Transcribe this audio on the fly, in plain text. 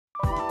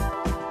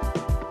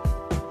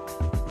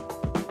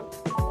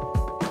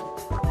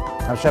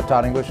I'm Chef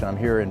Todd English, and I'm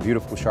here in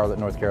beautiful Charlotte,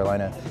 North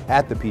Carolina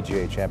at the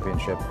PGA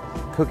Championship,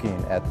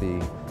 cooking at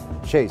the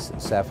Chase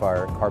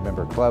Sapphire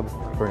Carbmember Club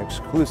for an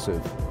exclusive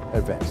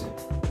event.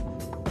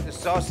 The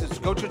sauce is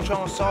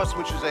gochujang sauce,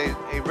 which is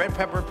a red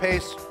pepper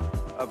paste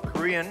of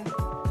Korean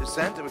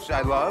descent, which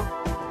I love.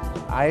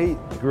 I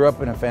grew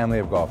up in a family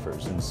of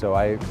golfers, and so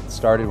I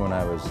started when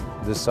I was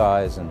this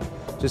size and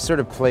just sort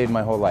of played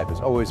my whole life. It's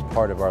always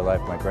part of our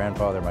life. My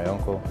grandfather, my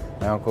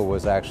uncle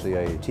was actually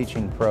a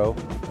teaching pro.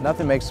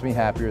 Nothing makes me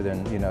happier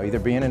than, either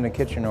being in the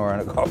kitchen or on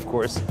a golf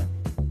course.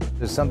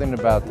 There's something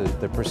about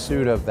the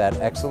pursuit of that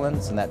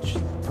excellence and that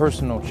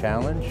personal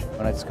challenge,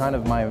 and it's kind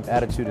of my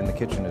attitude in the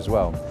kitchen as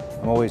well.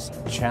 I'm always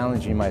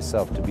challenging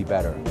myself to be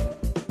better.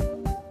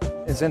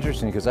 It's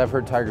interesting because I've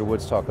heard Tiger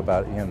Woods talk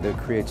about the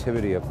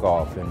creativity of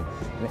golf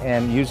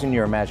and using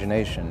your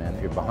imagination,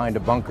 and you're behind a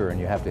bunker and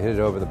you have to hit it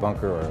over the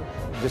bunker, or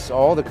just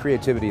all the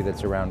creativity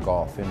that's around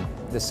golf. And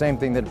the same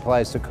thing that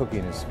applies to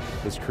cooking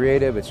is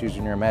creative. It's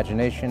using your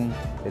imagination.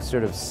 It's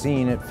sort of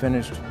seeing it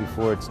finished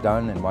before it's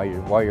done, and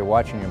while you're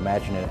watching, you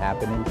imagine it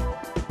happening.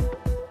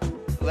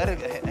 Let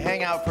it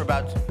hang out for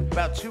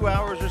about 2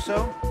 hours or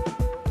so.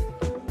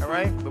 All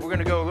right, but we're going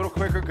to go a little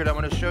quicker because I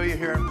want to show you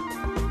here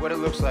what it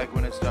looks like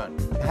when it's done.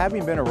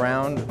 Having been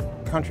around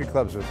country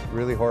clubs with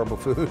really horrible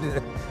food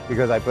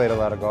because I played a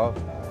lot of golf,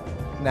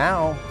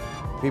 now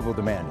people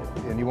demand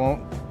it, and you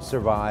won't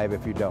survive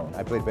if you don't.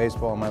 I played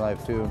baseball in my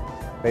life too,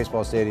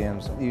 baseball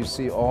stadiums. You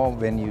see all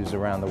venues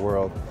around the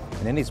world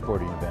in any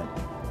sporting event.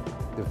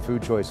 The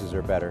food choices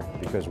are better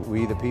because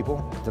we, the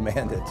people,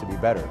 demand it to be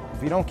better.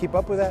 If you don't keep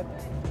up with that,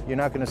 you're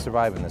not going to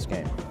survive in this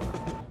game.